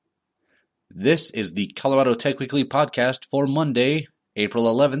This is the Colorado Tech Weekly podcast for Monday, April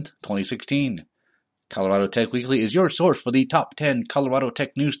 11th, 2016. Colorado Tech Weekly is your source for the top 10 Colorado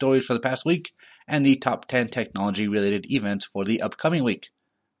Tech news stories for the past week and the top 10 technology-related events for the upcoming week.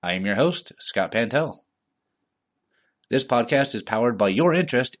 I am your host, Scott Pantel. This podcast is powered by your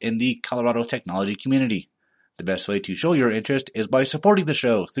interest in the Colorado technology community. The best way to show your interest is by supporting the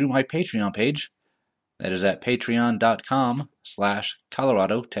show through my Patreon page. That is at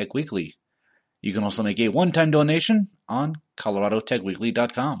patreon.com/Colorado Tech Weekly. You can also make a one-time donation on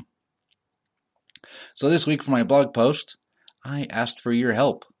coloradotechweekly.com. So this week for my blog post, I asked for your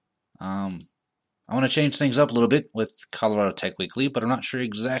help. I want to change things up a little bit with Colorado Tech Weekly, but I'm not sure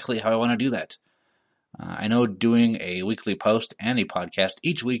exactly how I want to do that. I know doing a weekly post and a podcast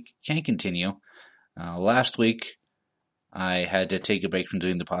each week can continue. Last week, I had to take a break from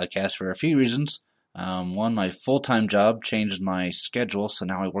doing the podcast for a few reasons. One, my full-time job changed my schedule, so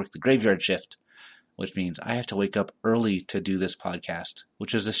now I work the graveyard shift, which means I have to wake up early to do this podcast,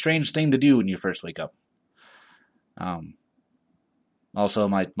 which is a strange thing to do when you first wake up. Also,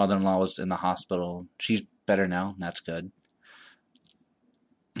 my mother-in-law was in the hospital. She's better now, and that's good.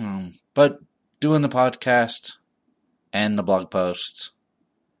 But doing the podcast and the blog post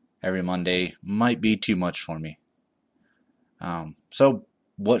every Monday might be too much for me. So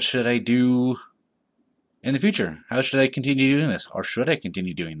what should I do in the future? How should I continue doing this? Or should I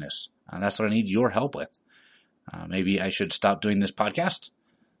continue doing this? That's what I need your help with. Maybe I should stop doing this podcast.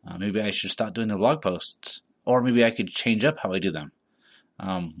 Maybe I should stop doing the blog posts. Or maybe I could change up how I do them.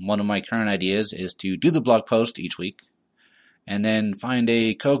 One of my current ideas is to do the blog post each week and then find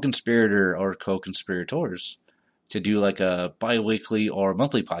a co-conspirator or co-conspirators to do like a bi-weekly or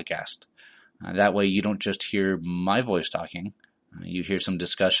monthly podcast. That way you don't just hear my voice talking. You hear some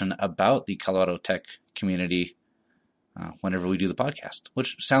discussion about the Colorado tech community whenever we do the podcast,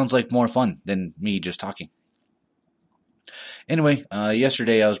 which sounds like more fun than me just talking. Anyway,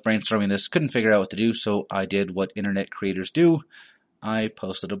 yesterday I was brainstorming this, couldn't figure out what to do, so I did what internet creators do. I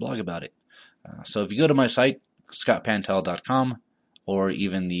posted a blog about it. So if you go to my site, scottpantel.com, or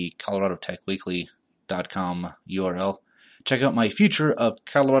even the coloradotechweekly.com URL, check out my Future of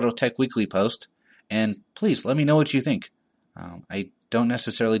Colorado Tech Weekly post, and please let me know what you think. I don't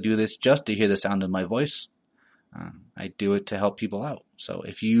necessarily do this just to hear the sound of my voice. I do it to help people out. So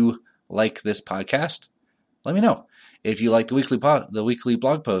if you like this podcast, let me know. If you like the weekly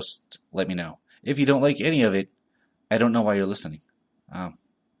blog post, let me know. If you don't like any of it, I don't know why you're listening.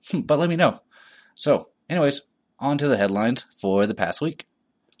 But let me know. So, anyways, on to the headlines for the past week.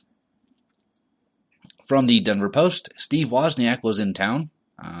 From the Denver Post, Steve Wozniak was in town.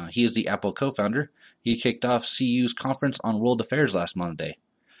 He is the Apple co-founder. He kicked off CU's conference on world affairs last Monday.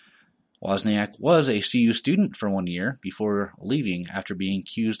 Wozniak was a CU student for 1 year before leaving after being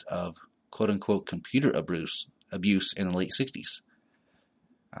accused of quote-unquote computer abuse in the late 60s.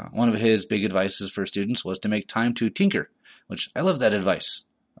 One of his big advices for students was to make time to tinker, which I love that advice.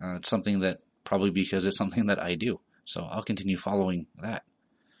 It's something that probably because it's something that I do. So I'll continue following that.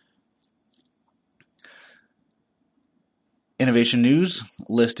 Innovation News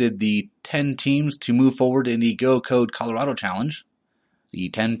listed the 10 teams to move forward in the Go Code Colorado Challenge. The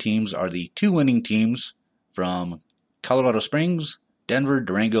 10 teams are the 2 winning teams from Colorado Springs, Denver,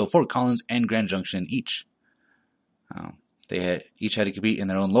 Durango, Fort Collins, and Grand Junction each. They each had to compete in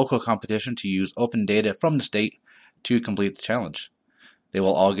their own local competition to use open data from the state to complete the challenge. They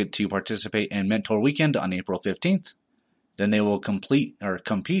will all get to participate in Mentor Weekend on April 15th. Then they will compete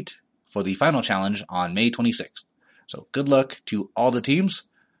for the final challenge on May 26th. So good luck to all the teams.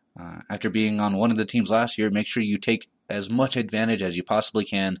 After being on one of the teams last year, make sure you take as much advantage as you possibly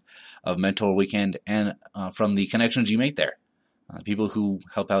can of Mentor Weekend and from the connections you make there. People who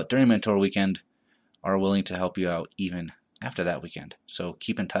help out during Mentor Weekend are willing to help you out even after that weekend. So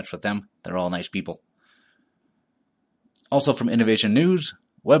keep in touch with them. They're all nice people. Also from Innovation News,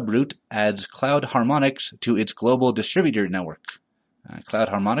 WebRoot adds Cloud Harmonics to its global distributor network. Cloud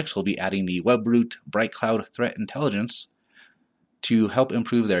Harmonics will be adding the WebRoot Bright Cloud Threat Intelligence to help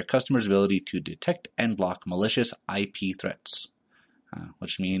improve their customers' ability to detect and block malicious IP threats,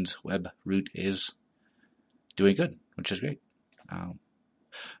 which means WebRoot is doing good, which is great.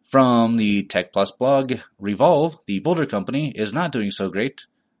 From the Tech Plus blog, Revolve, the Boulder company, is not doing so great.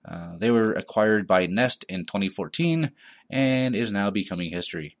 They were acquired by Nest in 2014 and is now becoming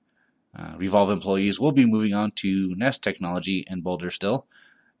history. Revolve employees will be moving on to Nest technology in Boulder still,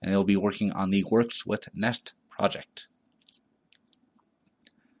 and they'll be working on the Works with Nest project.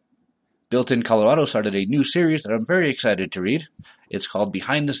 Built-in Colorado started a new series that I'm very excited to read. It's called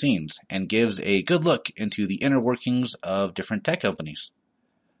Behind the Scenes and gives a good look into the inner workings of different tech companies.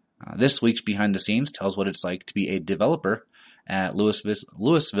 This week's Behind the Scenes tells what it's like to be a developer at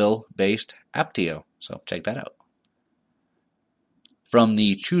Louisville-based Aptio, so check that out. From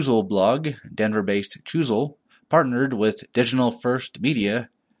the Choozle blog, Denver-based Choozle partnered with Digital First Media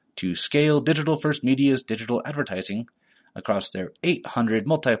to scale Digital First Media's digital advertising across their 800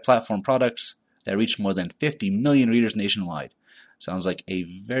 multi-platform products that reach more than 50 million readers nationwide. Sounds like a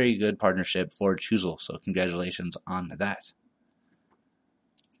very good partnership for Choozle, so congratulations on that.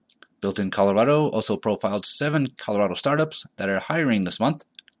 Built in Colorado also profiled 7 Colorado startups that are hiring this month.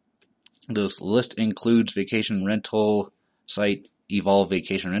 This list includes vacation rental site Evolve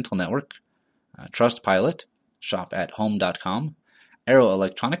Vacation Rental Network, Trustpilot, ShopAtHome.com, Aero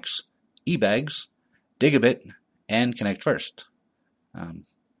Electronics, eBags, Digabit, and Connect First.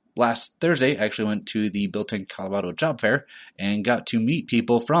 Last Thursday, I actually went to the Built-in Colorado job fair and got to meet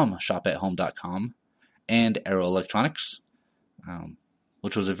people from ShopAtHome.com and Aero Electronics,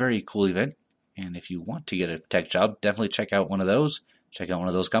 which was a very cool event. And if you want to get a tech job, definitely check out one of those. Check out one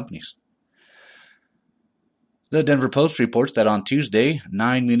of those companies. The Denver Post reports that on Tuesday,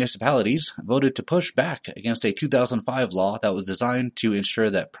 9 municipalities voted to push back against a 2005 law that was designed to ensure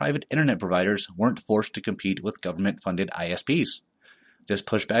that private internet providers weren't forced to compete with government-funded ISPs. This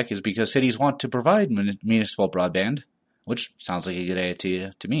pushback is because cities want to provide municipal broadband, which sounds like a good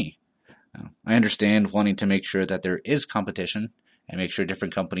idea to me. I understand wanting to make sure that there is competition and make sure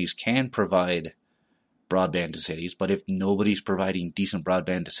different companies can provide broadband to cities, but if nobody's providing decent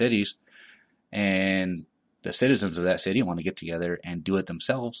broadband to cities and the citizens of that city want to get together and do it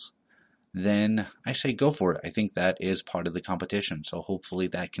themselves, then I say go for it. I think that is part of the competition, so hopefully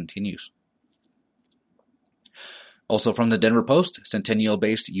that continues. Also from the Denver Post,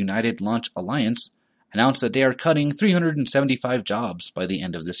 Centennial-based United Launch Alliance announced that they are cutting 375 jobs by the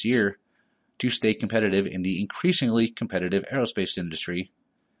end of this year to stay competitive in the increasingly competitive aerospace industry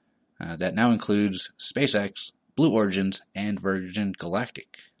that now includes SpaceX, Blue Origins, and Virgin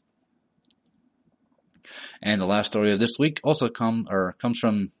Galactic. And the last story of this week also comes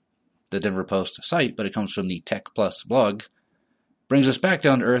from the Denver Post site, but it comes from the Tech Plus blog. Brings us back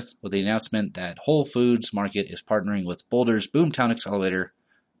down to earth with the announcement that Whole Foods Market is partnering with Boulder's Boomtown Accelerator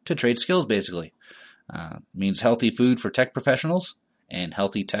to trade skills, basically. Means healthy food for tech professionals and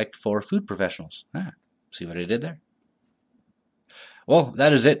healthy tech for food professionals. See what I did there? Well,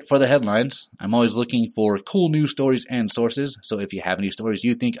 that is it for the headlines. I'm always looking for cool news stories and sources, so if you have any stories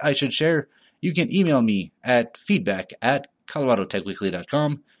you think I should share, you can email me at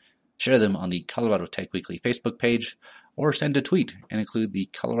feedback@coloradotechweekly.com, share them on the Colorado Tech Weekly Facebook page, or send a tweet and include the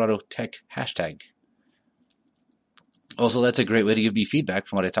Colorado Tech hashtag. Also, that's a great way to give me feedback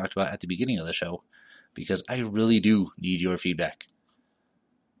from what I talked about at the beginning of the show, because I really do need your feedback.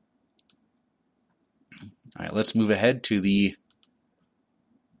 All right, let's move ahead to the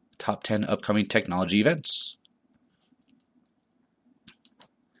top 10 upcoming technology events.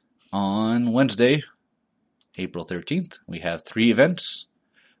 On Wednesday, April 13th, we have 3 events.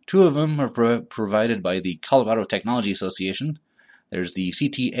 2 of them are provided by the Colorado Technology Association. There's the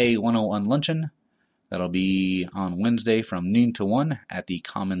CTA 101 Luncheon. That'll be on Wednesday from noon to 1 at the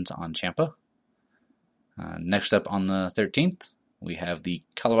Commons on Champa. Next up on the 13th, we have the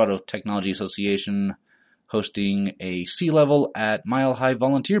Colorado Technology Association hosting a Sea Level at Mile High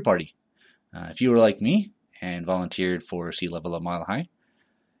volunteer party. If you were like me and volunteered for Sea Level at Mile High,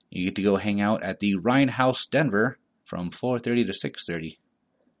 you get to go hang out at the Ryan House, Denver from 4:30 to 6:30.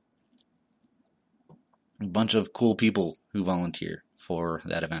 A bunch of cool people who volunteer for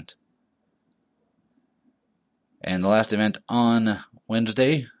that event. And the last event on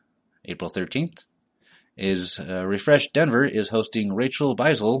Wednesday, April 13th, is Refresh Denver is hosting Rachel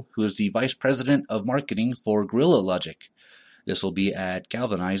Beisel, who is the Vice President of Marketing for Gorilla Logic. This will be at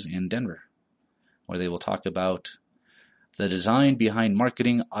Galvanize in Denver, where they will talk about the design behind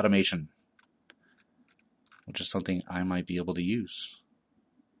marketing automation, which is something I might be able to use.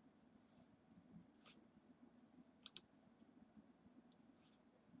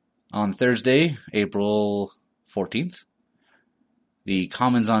 On Thursday, April 14th, the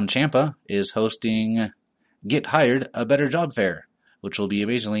Commons on Champa is hosting Get Hired, a Better Job Fair, which will be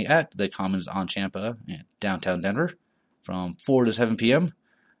amazingly at the Commons on Champa in downtown Denver from 4 to 7 p.m.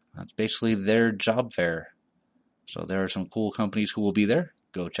 That's basically their job fair. So there are some cool companies who will be there.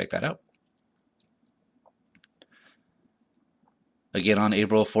 Go check that out. Again, on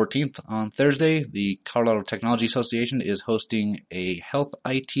April 14th, on Thursday, the Colorado Technology Association is hosting a Health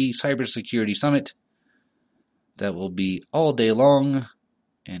IT Cybersecurity Summit that will be all day long,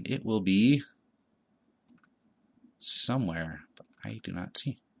 and it will be somewhere, but I do not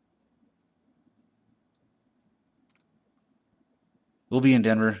see. We'll be in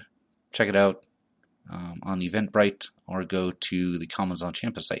Denver. check it out on Eventbrite or go to the Commons on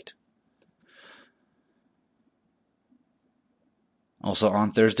Campus site. Also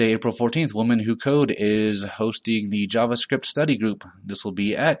on Thursday, April 14th, Women Who Code is hosting the JavaScript study group. This will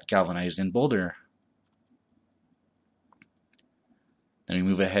be at Galvanize in Boulder. Then we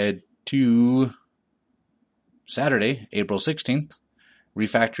move ahead to Saturday, April 16th.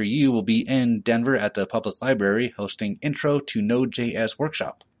 Refactor U will be in Denver at the Public Library hosting Intro to Node.js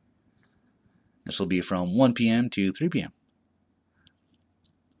workshop. This will be from 1 p.m. to 3 p.m.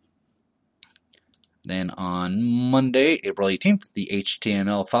 Then on Monday, April 18th, the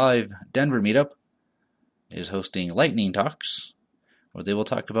HTML5 Denver meetup is hosting Lightning Talks, where they will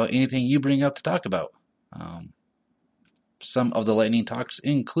talk about anything you bring up to talk about. Some of the Lightning Talks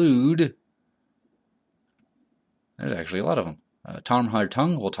include, there's actually a lot of them. Tom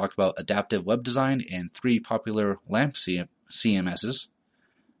Hartung will talk about adaptive web design in 3 popular LAMP CMSs.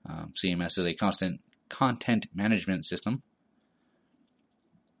 CMS is a constant content management system.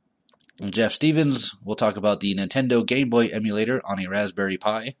 Jeff Stevens will talk about the Nintendo Game Boy emulator on a Raspberry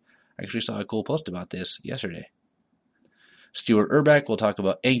Pi. I actually saw a cool post about this yesterday. Stuart Urbach will talk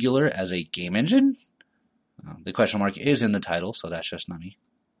about Angular as a game engine. The question mark is in the title, so that's just not me.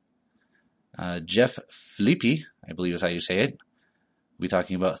 Jeff Filippi, I believe is how you say it, will be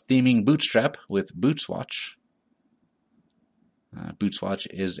talking about theming Bootstrap with Bootswatch. Bootswatch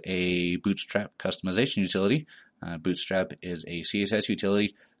is a Bootstrap customization utility. Bootstrap is a CSS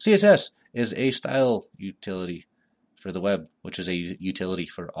utility. CSS is a style utility for the web, which is a utility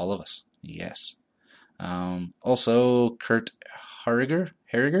for all of us. Yes. Also, Kurt Harriger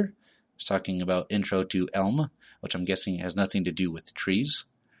is talking about Intro to Elm, which I'm guessing has nothing to do with trees.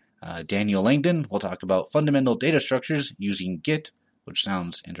 Daniel Langdon will talk about fundamental data structures using Git, which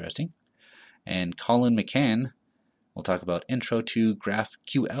sounds interesting. And Colin McCann will talk about Intro to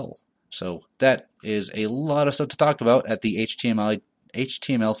GraphQL. So that is a lot of stuff to talk about at the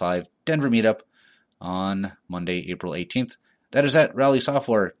HTML5 Denver meetup on Monday, April 18th. That is at Rally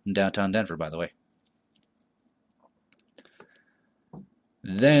Software in downtown Denver, by the way.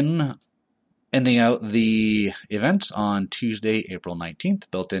 Then, ending out the events on Tuesday, April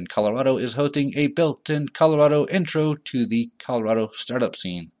 19th, Built-in Colorado is hosting a Built-in Colorado intro to the Colorado startup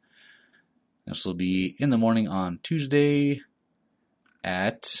scene. This will be in the morning on Tuesday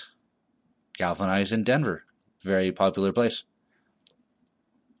at Galvanize in Denver. Very popular place.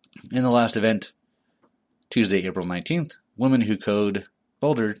 In the last event, Tuesday, April 19th, Women Who Code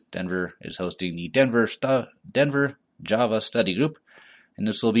Boulder, Denver is hosting the Denver Java Study Group. And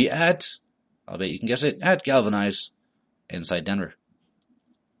this will be at, I'll bet you can guess it, at Galvanize inside Denver.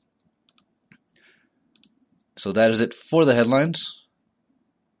 So that is it for the headlines.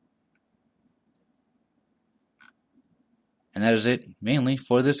 And that is it mainly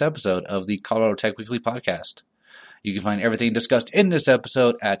for this episode of the Colorado Tech Weekly podcast. You can find everything discussed in this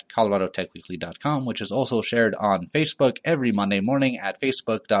episode at coloradotechweekly.com, which is also shared on Facebook every Monday morning at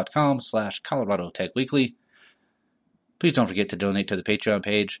facebook.com/Colorado Tech Weekly. Please don't forget to donate to the Patreon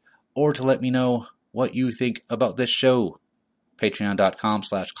page or to let me know what you think about this show.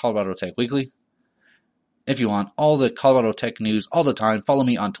 Patreon.com/Colorado Tech Weekly. If you want all the Colorado Tech news all the time, follow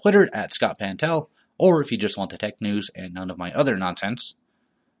me on Twitter at Scott Pantel. Or if you just want the tech news and none of my other nonsense,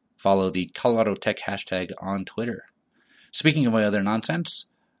 follow the Colorado Tech hashtag on Twitter. Speaking of my other nonsense,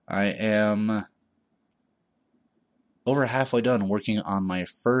 I am over halfway done working on my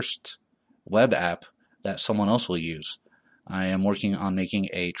first web app that someone else will use. I am working on making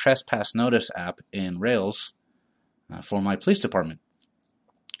a trespass notice app in Rails for my police department.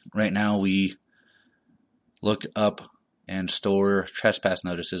 Right now we look up and store trespass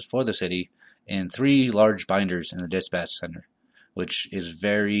notices for the city in 3 large binders in the dispatch center, which is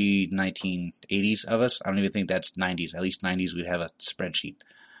very 1980s of us. I don't even think that's 90s. At least 90s we'd have a spreadsheet.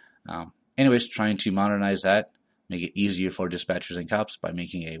 Anyways, trying to modernize that, make it easier for dispatchers and cops by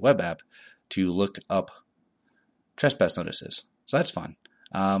making a web app to look up trespass notices. So that's fun.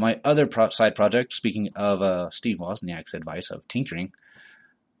 My other side project, speaking of Steve Wozniak's advice of tinkering,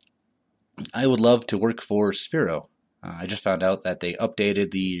 I would love to work for Sphero. I just found out that they updated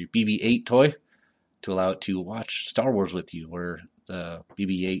the BB-8 toy to allow it to watch Star Wars with you, where the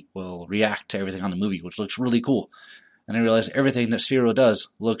BB-8 will react to everything on the movie, which looks really cool. And I realized everything that Sphero does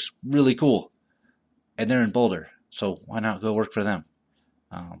looks really cool. And they're in Boulder, so why not go work for them?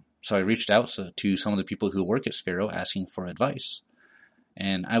 So I reached out to some of the people who work at Sphero asking for advice.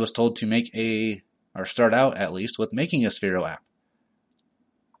 And I was told to start out at least with making a Sphero app.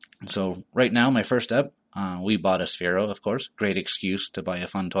 So right now, my first step, we bought a Sphero, of course. Great excuse to buy a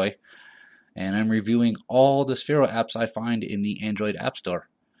fun toy. And I'm reviewing all the Sphero apps I find in the Android App Store.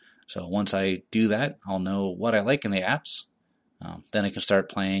 So once I do that, I'll know what I like in the apps. Then I can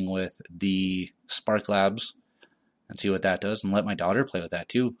start playing with the Spark Labs and see what that does, and let my daughter play with that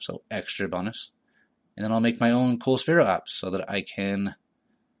too, so extra bonus. And then I'll make my own cool Sphero apps so that I can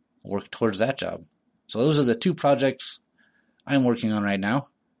work towards that job. So those are the 2 projects I'm working on right now.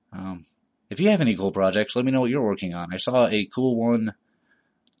 If you have any cool projects, let me know what you're working on. I saw a cool one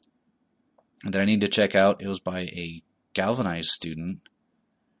that I need to check out. It was by a Galvanize student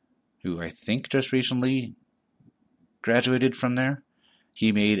who I think just recently graduated from there.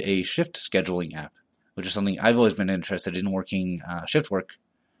 He made a shift scheduling app, which is something I've always been interested in, working shift work,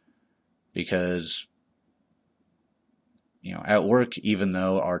 because at work, even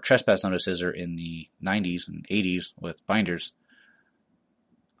though our trespass notices are in the 90s and 80s with binders,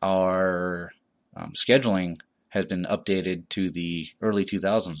 our scheduling has been updated to the early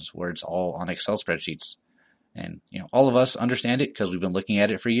 2000s, where it's all on Excel spreadsheets. And all of us understand it because we've been looking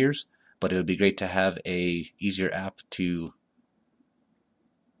at it for years, but it would be great to have a easier app to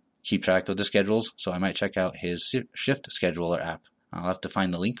keep track of the schedules. So I might check out his shift scheduler app. I'll have to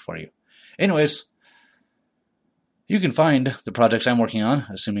find the link for you. Anyways, you can find the projects I'm working on,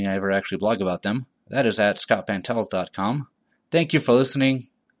 assuming I ever actually blog about them. That is at scottpantel.com. Thank you for listening.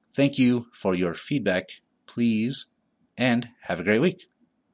 Thank you for your feedback, please, and have a great week.